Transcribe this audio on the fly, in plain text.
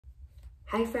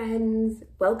Hi friends,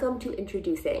 welcome to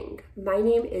Introducing. My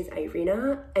name is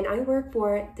Irina and I work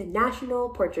for the National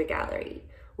Portrait Gallery,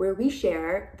 where we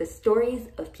share the stories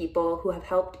of people who have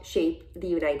helped shape the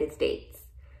United States.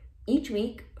 Each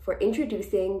week for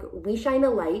Introducing, we shine a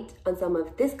light on some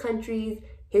of this country's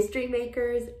history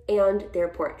makers and their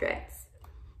portraits.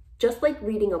 Just like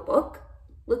reading a book,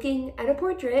 looking at a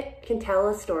portrait can tell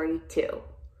a story too.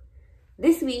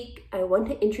 This week, I want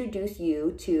to introduce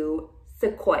you to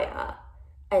Sequoyah.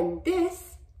 And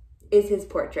this is his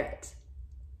portrait.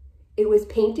 It was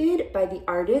painted by the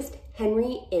artist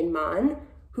Henry Inman,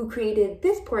 who created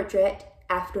this portrait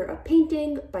after a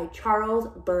painting by Charles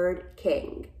Bird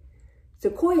King.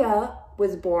 Sequoyah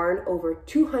was born over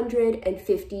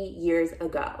 250 years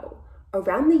ago,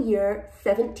 around the year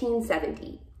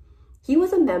 1770. He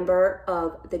was a member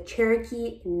of the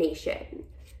Cherokee Nation.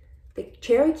 The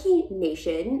Cherokee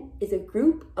Nation is a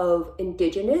group of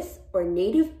indigenous or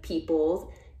native peoples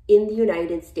in the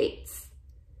United States.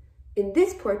 In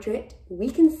this portrait, we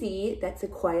can see that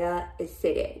Sequoyah is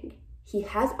sitting. He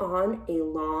has on a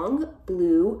long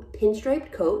blue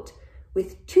pinstriped coat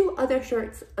with two other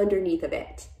shirts underneath of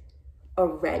it, a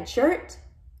red shirt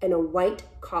and a white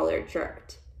collared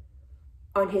shirt.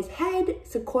 On his head,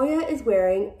 Sequoyah is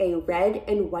wearing a red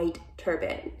and white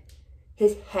turban.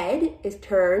 His head is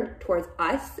turned towards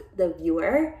us, the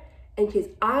viewer, and his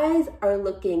eyes are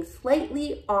looking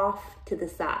slightly off to the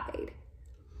side.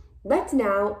 Let's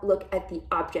now look at the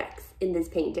objects in this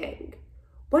painting.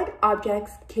 What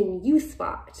objects can you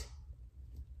spot?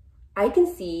 I can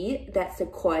see that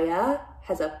Sequoyah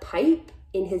has a pipe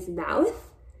in his mouth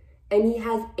and he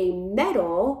has a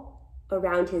medal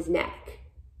around his neck.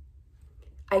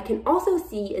 I can also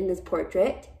see in this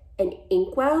portrait an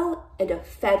inkwell and a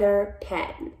feather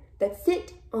pen that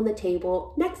sit on the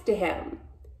table next to him.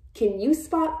 Can you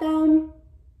spot them?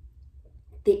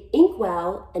 The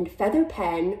inkwell and feather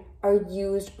pen are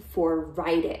used for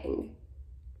writing.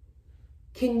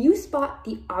 Can you spot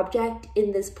the object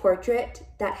in this portrait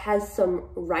that has some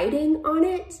writing on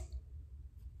it?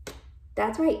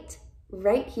 That's right,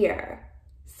 right here.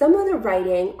 Some of the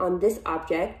writing on this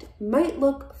object might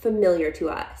look familiar to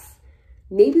us.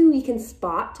 Maybe we can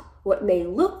spot what may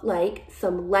look like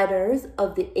some letters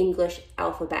of the English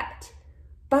alphabet,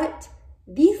 but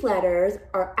these letters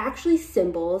are actually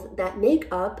symbols that make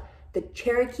up the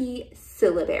Cherokee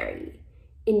syllabary.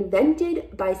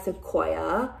 Invented by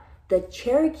Sequoyah, the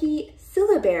Cherokee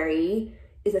syllabary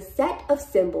is a set of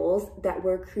symbols that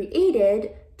were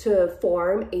created to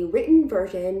form a written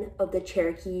version of the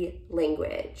Cherokee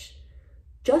language.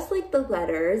 Just like the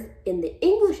letters in the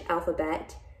English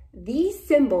alphabet, these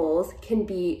symbols can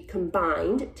be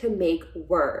combined to make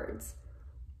words.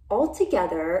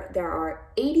 Altogether, there are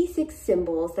 86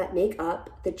 symbols that make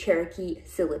up the Cherokee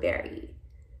syllabary.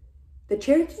 The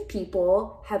Cherokee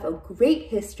people have a great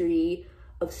history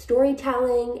of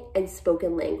storytelling and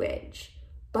spoken language.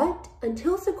 But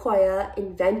until Sequoyah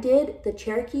invented the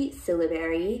Cherokee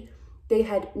syllabary, they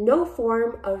had no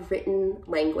form of written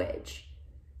language.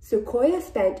 Sequoyah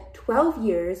spent 12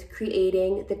 years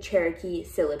creating the Cherokee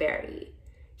syllabary.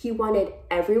 He wanted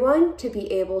everyone to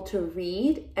be able to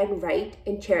read and write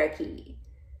in Cherokee.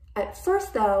 At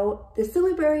first, though, the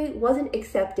syllabary wasn't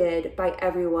accepted by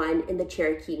everyone in the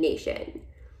Cherokee Nation.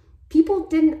 People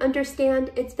didn't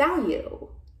understand its value.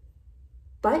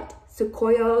 But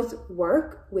Sequoyah's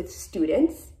work with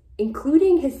students,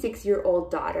 including his 6-year-old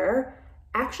daughter,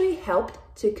 actually helped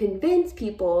to convince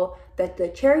people that the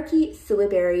Cherokee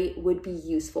syllabary would be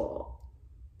useful.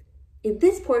 In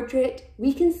this portrait,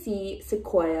 we can see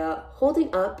Sequoyah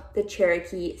holding up the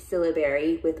Cherokee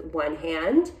syllabary with one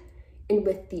hand, and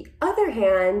with the other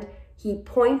hand, he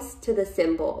points to the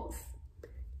symbols.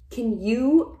 Can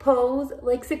you pose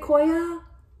like Sequoyah?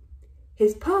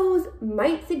 His pose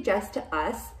might suggest to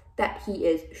us that he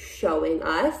is showing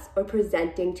us or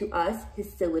presenting to us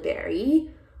his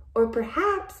syllabary, or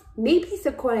perhaps maybe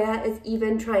Sequoyah is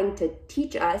even trying to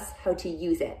teach us how to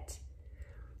use it.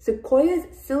 Sequoyah's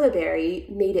syllabary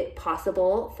made it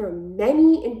possible for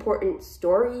many important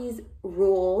stories,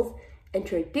 rules, and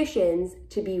traditions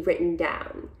to be written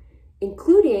down,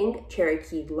 including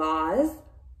Cherokee laws,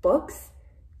 books,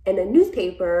 and a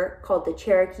newspaper called the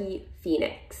Cherokee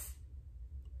Phoenix.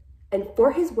 And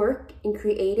for his work in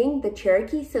creating the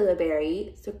Cherokee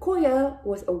syllabary, Sequoyah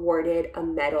was awarded a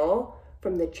medal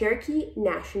from the Cherokee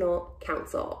National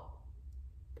Council.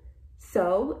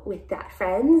 So with that,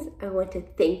 friends, I want to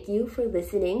thank you for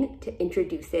listening to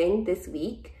Introducing this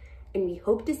week, and we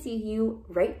hope to see you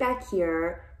right back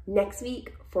here next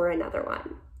week for another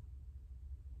one.